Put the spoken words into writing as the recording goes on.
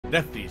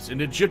Nephthys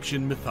in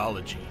Egyptian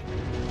mythology.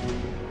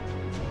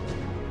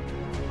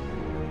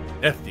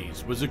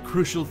 Nephthys was a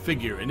crucial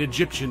figure in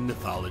Egyptian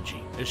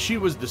mythology, as she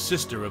was the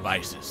sister of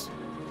Isis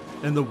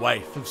and the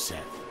wife of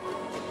Seth.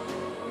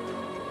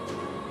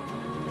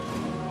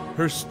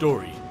 Her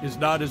story is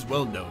not as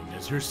well known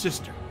as her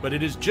sister, but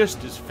it is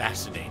just as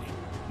fascinating.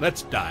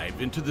 Let's dive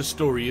into the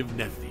story of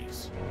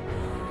Nephthys.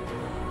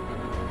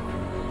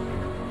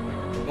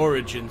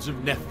 Origins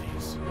of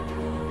Nephthys.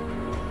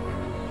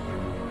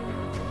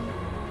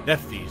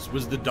 Nephthys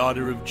was the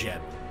daughter of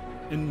Geb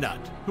and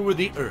Nut, who were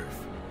the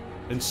earth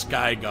and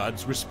sky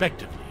gods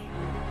respectively.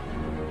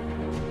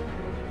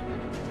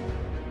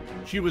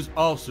 She was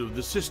also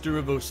the sister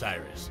of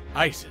Osiris,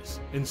 Isis,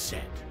 and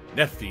Set.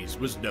 Nephthys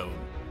was known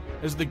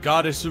as the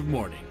goddess of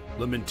mourning,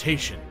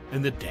 lamentation,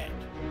 and the dead.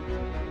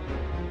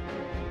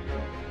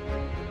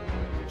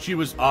 She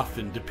was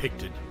often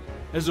depicted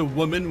as a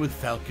woman with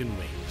falcon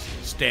wings,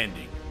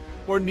 standing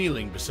or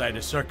kneeling beside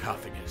a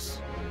sarcophagus.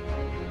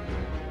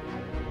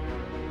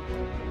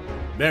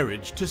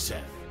 Marriage to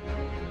Seth.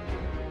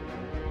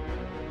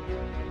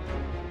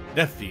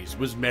 Nephthys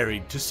was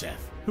married to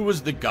Seth, who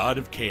was the god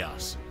of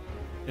chaos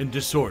and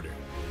disorder.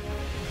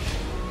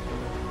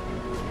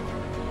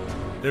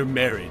 Their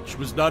marriage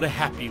was not a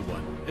happy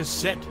one, as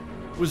Set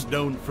was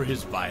known for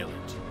his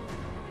violent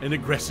and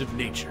aggressive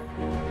nature.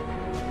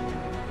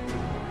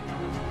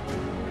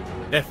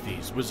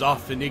 Nephthys was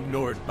often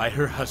ignored by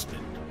her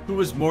husband, who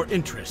was more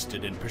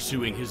interested in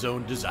pursuing his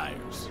own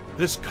desires.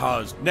 This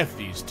caused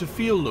Nephthys to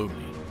feel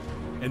lonely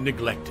and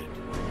neglected.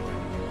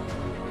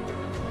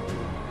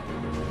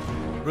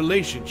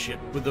 Relationship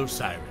with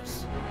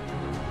Osiris.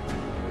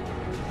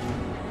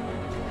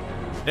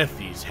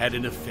 Nephthys had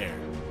an affair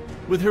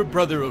with her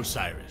brother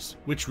Osiris,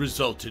 which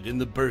resulted in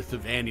the birth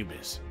of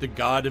Anubis, the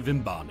god of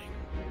embalming.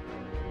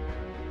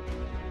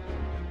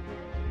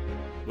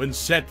 When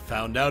Set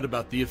found out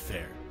about the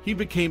affair, he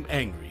became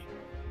angry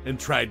and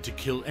tried to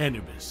kill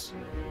Anubis.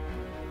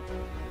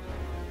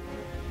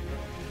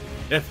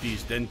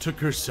 Nephthys then took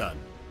her son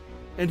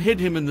and hid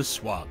him in the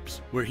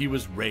swamps, where he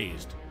was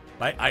raised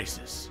by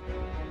Isis.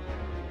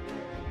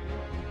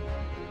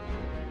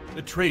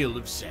 Betrayal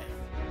of Seth.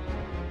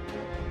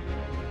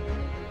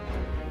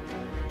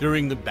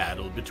 During the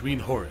battle between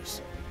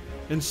Horus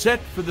and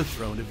Set for the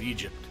throne of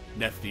Egypt,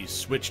 Nephthys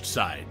switched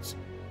sides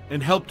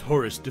and helped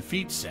Horus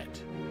defeat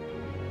Set.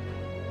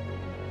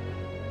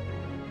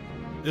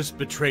 This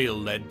betrayal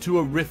led to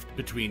a rift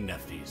between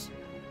Nephthys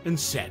and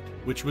Set,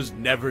 which was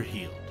never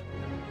healed.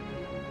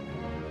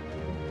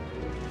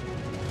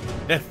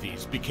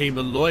 Nephthys became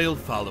a loyal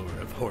follower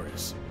of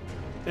Horus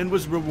and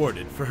was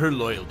rewarded for her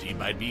loyalty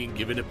by being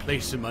given a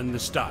place among the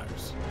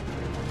stars.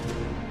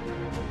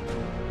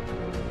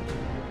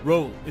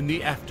 Role in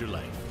the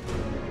afterlife.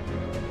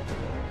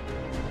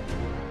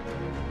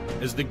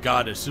 As the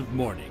goddess of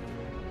mourning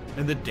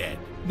and the dead,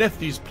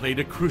 Nephthys played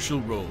a crucial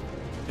role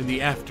in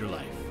the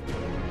afterlife.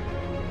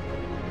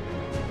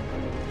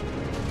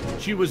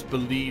 She was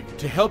believed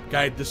to help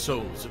guide the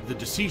souls of the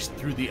deceased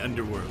through the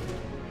underworld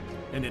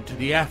and into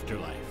the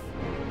afterlife.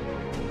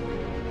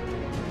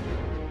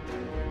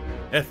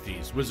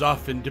 Nephthys was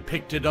often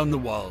depicted on the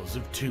walls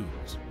of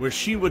tombs, where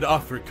she would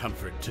offer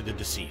comfort to the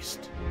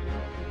deceased.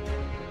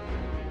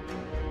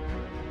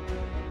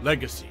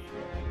 Legacy.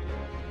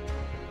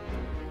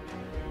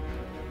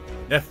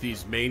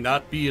 Nephthys may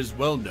not be as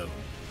well known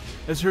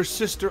as her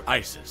sister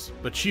Isis,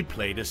 but she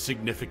played a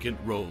significant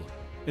role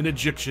in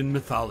Egyptian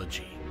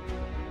mythology.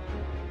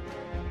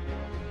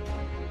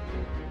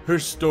 Her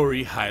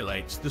story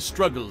highlights the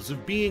struggles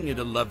of being in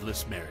a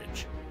loveless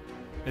marriage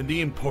and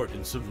the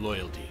importance of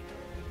loyalty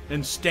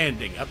and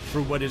standing up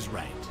for what is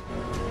right.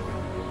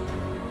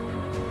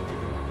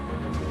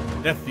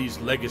 Nephthys'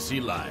 legacy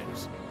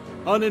lives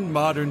on in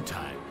modern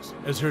times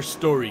as her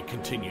story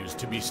continues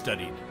to be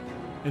studied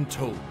and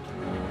told.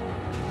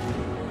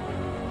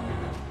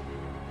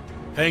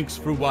 Thanks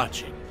for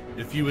watching.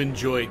 If you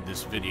enjoyed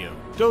this video,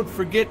 don't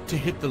forget to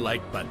hit the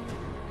like button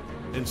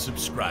and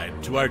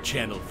subscribe to our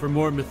channel for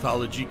more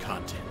mythology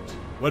content.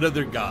 What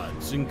other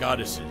gods and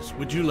goddesses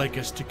would you like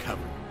us to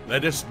cover?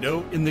 Let us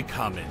know in the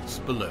comments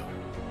below.